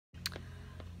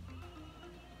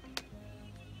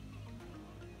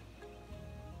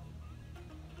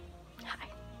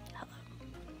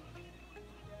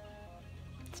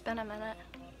been a minute.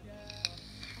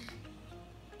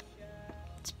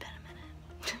 It's been a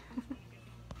minute.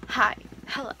 Hi.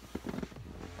 Hello.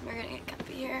 We're gonna get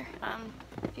comfy here.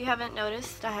 If you haven't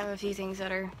noticed, I have a few things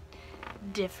that are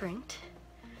different.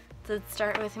 Let's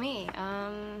start with me.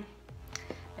 I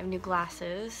have new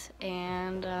glasses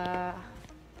and they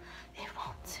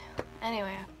won't.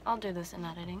 Anyway, I'll do this in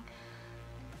editing.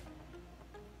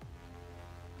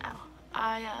 Oh,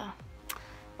 I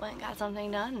went and got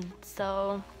something done,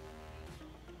 so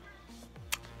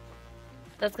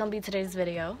that's gonna be today's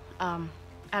video. I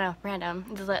know, random.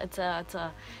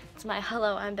 It's my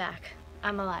hello, I'm back,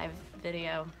 I'm alive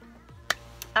video.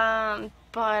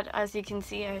 But as you can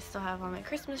see, I still have all my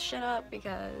Christmas shit up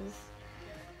because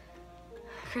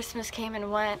Christmas came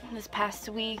and went this past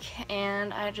week,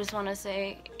 and I just want to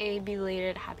say a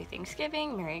belated Happy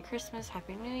Thanksgiving, Merry Christmas,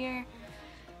 Happy New Year,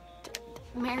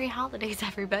 Merry Holidays,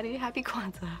 everybody, Happy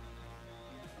Kwanzaa.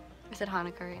 Is it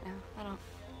Hanukkah right now? I don't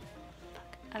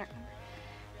remember.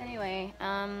 Anyway,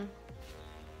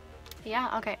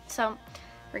 yeah, okay, so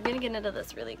we're gonna get into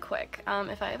this really quick.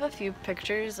 If I have a few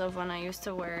pictures of when I used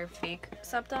to wear fake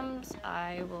septums,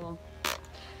 I will,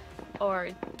 or,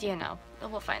 you know,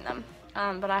 we'll find them.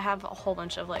 But I have a whole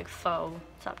bunch of, like, faux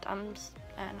septums,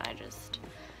 and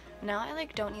now I,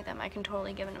 like, don't need them. I can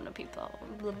totally give them to people.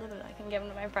 I can give them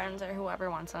to my friends or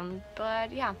whoever wants them,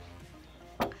 but, yeah.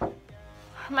 Oh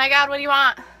my god, what do you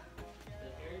want? The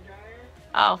hair dryer?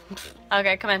 Oh,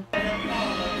 okay, come in.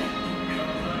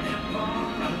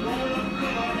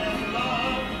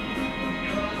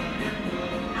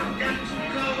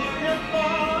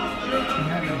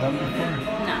 Done before?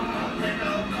 No.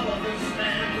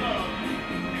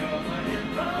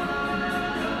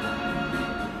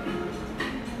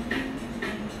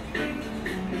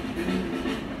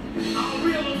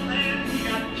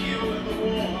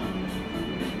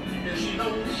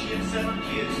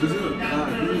 This is a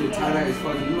tie-dye as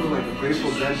fucking, you look like a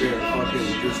Grateful Dead bear fucking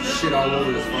just shit all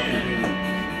over this fucking thing.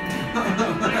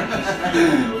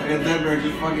 Like a dead bear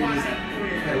just fucking just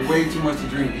had way too much to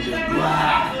drink. He just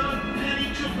blah.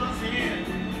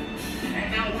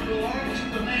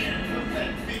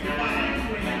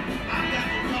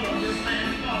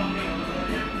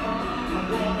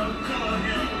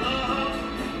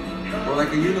 Or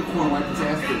like a unicorn wipe its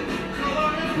ass with it.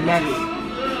 Relax.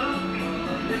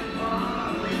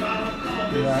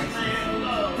 Relax.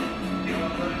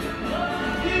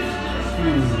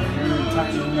 You're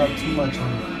tightening up too much,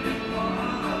 honey.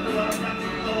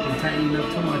 You're tightening up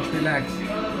too much. Relax.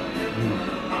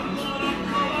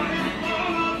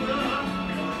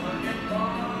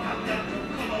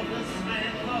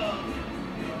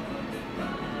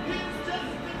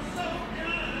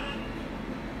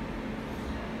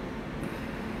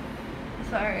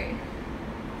 Sorry.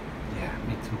 Yeah,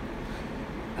 me too.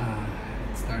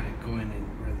 It started going in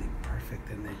really perfect,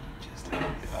 and then you just like,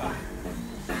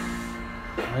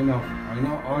 I know.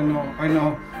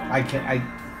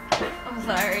 I'm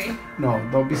sorry. No,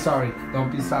 don't be sorry. Don't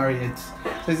be sorry. It's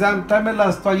Cezanne, tráeme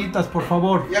las toallitas, por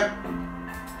favor. Yep.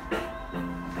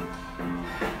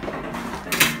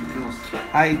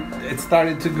 It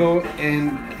started to go,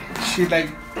 and she like,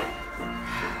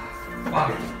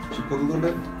 She pulled a little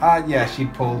bit? yeah, she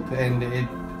pulled, and it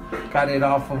got it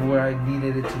off of where I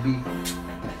needed it to be.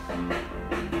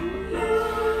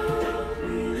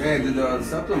 Yeah, the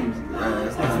septum.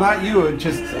 It's not you. It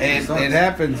just it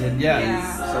happens, and yeah.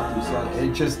 Septum sucks.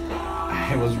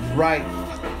 It was right.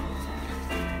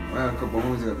 Well, a couple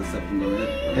homies got the septum though,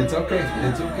 yeah. It's okay.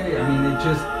 It's okay. I mean,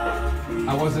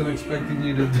 I wasn't expecting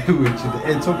you to do it.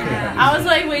 It's okay. Honey. I was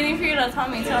like waiting for you to tell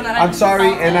me, so that I'm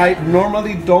sorry, and I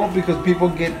normally don't because people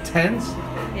get tense.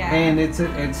 Yeah. And it's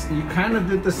you kind of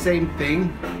did the same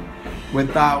thing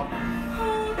without.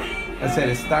 I said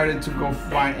it started to go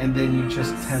fine, and then you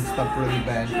just tensed up really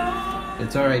bad.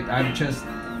 It's all right. I'm just.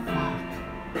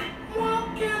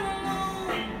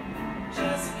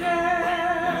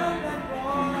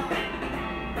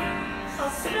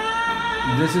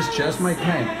 This is just my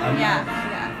tank. Yeah.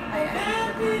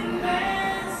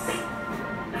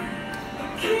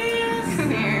 Come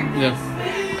here. Yes.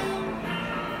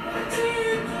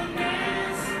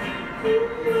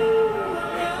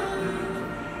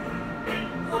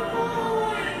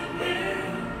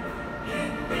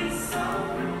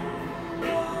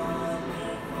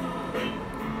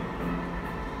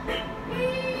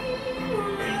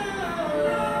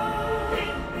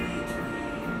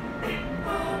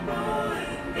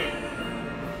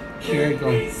 Here you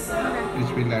go.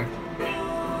 Just relax.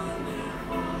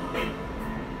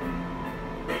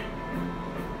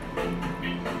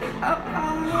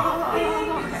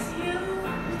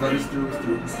 done is through.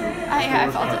 I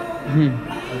felt it.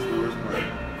 That's the worst part.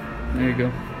 There you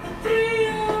go.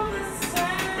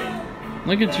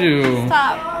 Look at you.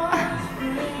 Stop.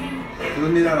 If you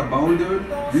made out of bone, dude,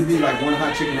 you'd be like one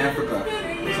hot chick in Africa,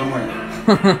 somewhere,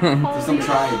 to some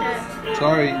tribe.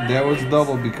 Sorry, that was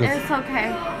double because It's okay.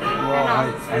 well,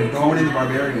 I Conan the don't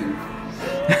Barbarian.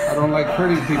 I don't like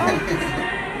hurting people.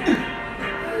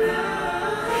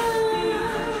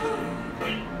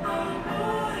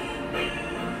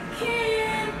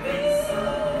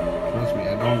 Trust me,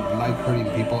 I don't like hurting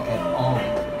people at all.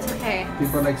 It's okay.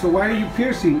 People are like, so why are you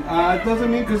piercing? It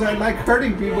doesn't mean because I like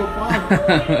hurting people. Fuck.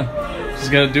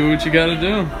 Just gotta do what you gotta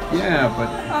do. Yeah, but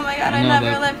Oh my god, I No, never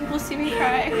that- let people see me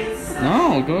cry.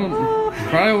 No, go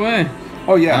cry away.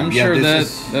 oh yeah, I'm yeah, sure this that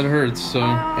is- that hurts. So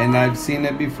and I've seen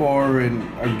it before, and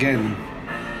again,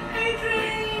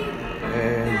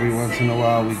 every once in a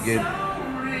while we get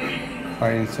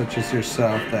clients such as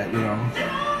yourself that, you know,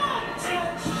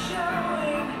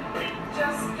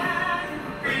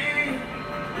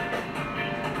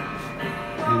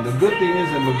 and the good thing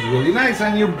is it looks really nice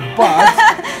on your butt,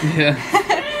 yeah.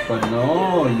 but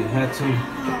no, you had to.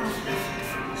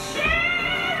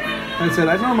 I said,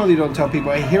 I normally don't tell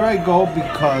people, here I go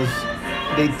because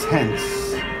they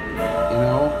tense, you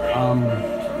know,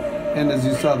 and as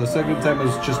you saw, the second time it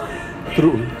was just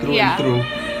through Yeah. and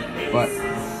through, but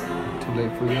too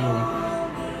late for the other one.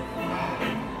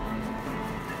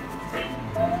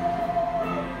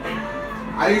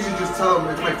 I usually just tell them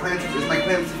it's my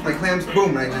clams,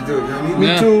 boom, and I just do it. You know what I mean? Me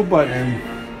Yeah. too,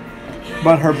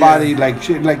 but her body, like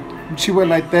she went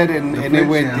like that, and it flinch,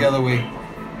 went yeah. the other way,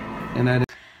 and I.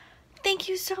 Thank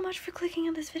you so much for clicking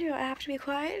on this video. I have to be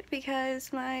quiet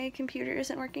because my computer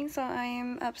isn't working, so I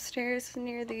am upstairs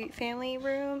near the family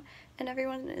room and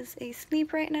everyone is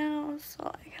asleep right now, so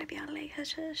I gotta be on late,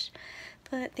 hush hush.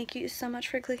 But thank you so much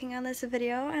for clicking on this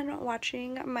video and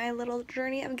watching my little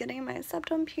journey of getting my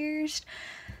septum pierced.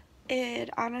 It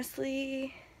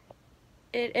honestly,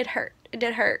 it hurt. It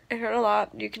did hurt. It hurt a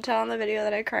lot. You can tell in the video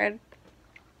that I cried.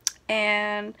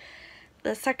 And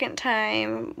the second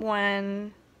time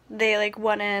when they like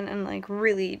went in and like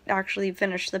really actually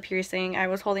finished the piercing, I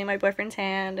was holding my boyfriend's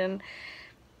hand and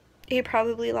he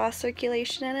probably lost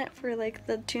circulation in it for like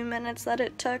the 2 minutes that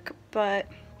it took, but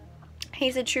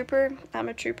he's a trooper. I'm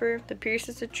a trooper. The pierce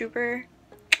is a trooper.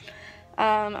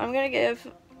 I'm gonna give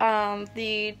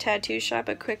the tattoo shop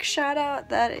a quick shout out.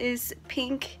 That is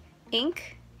Pink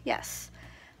Ink, yes,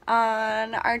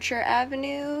 on Archer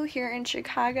Avenue here in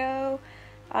Chicago.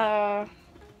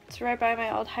 It's right by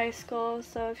my old high school,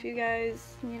 so if you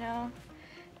guys, you know,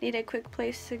 need a quick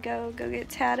place to go get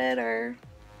tatted or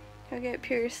go get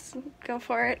pierced, go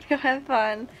for it. Go have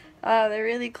fun. They're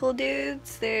really cool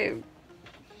dudes. They're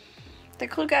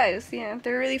cool guys. Yeah,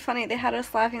 they're really funny. They had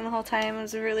us laughing the whole time. It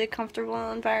was a really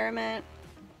comfortable environment.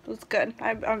 It was good.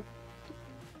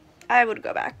 I would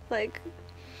go back. Like,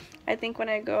 I think when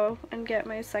I go and get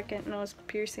my second nose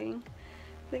piercing,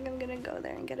 I think I'm gonna go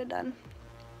there and get it done.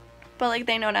 But like,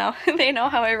 they know now. They know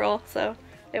how I roll, so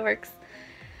it works.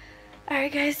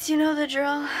 Alright guys, you know the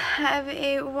drill. Have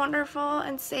a wonderful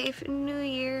and safe new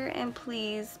year, and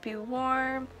please be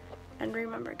warm. And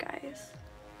remember guys,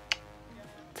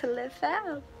 to live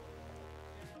out.